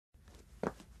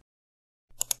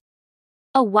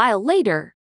A while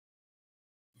later.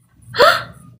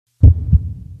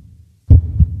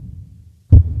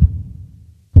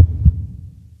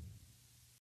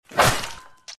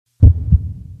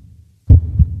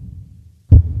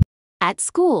 At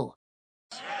school.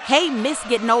 Hey, miss,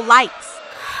 get no likes.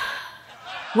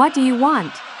 What do you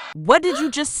want? What did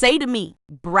you just say to me,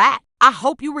 brat? I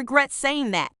hope you regret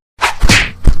saying that.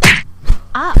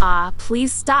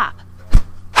 Please stop.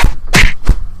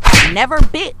 Never,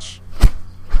 bitch.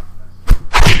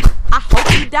 I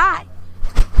hope you die.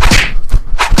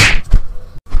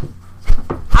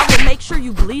 I will make sure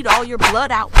you bleed all your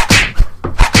blood out.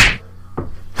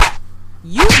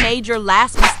 You made your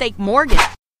last mistake, Morgan.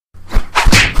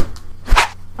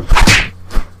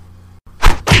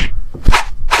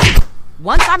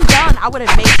 Once I'm done, I would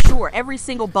have made sure every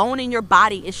single bone in your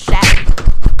body is shattered.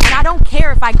 And I don't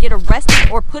care if I get arrested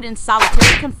or put in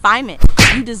solitary confinement.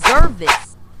 You deserve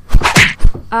this.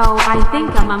 Oh, I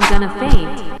think I'm gonna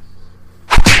faint.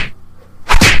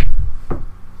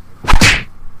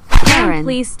 Karen,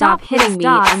 please stop hitting me.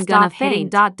 I'm gonna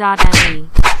faint. Me.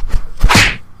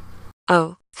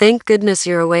 Oh, thank goodness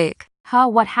you're awake.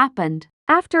 What happened?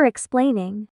 After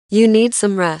explaining, You need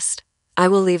some rest. I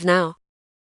will leave now.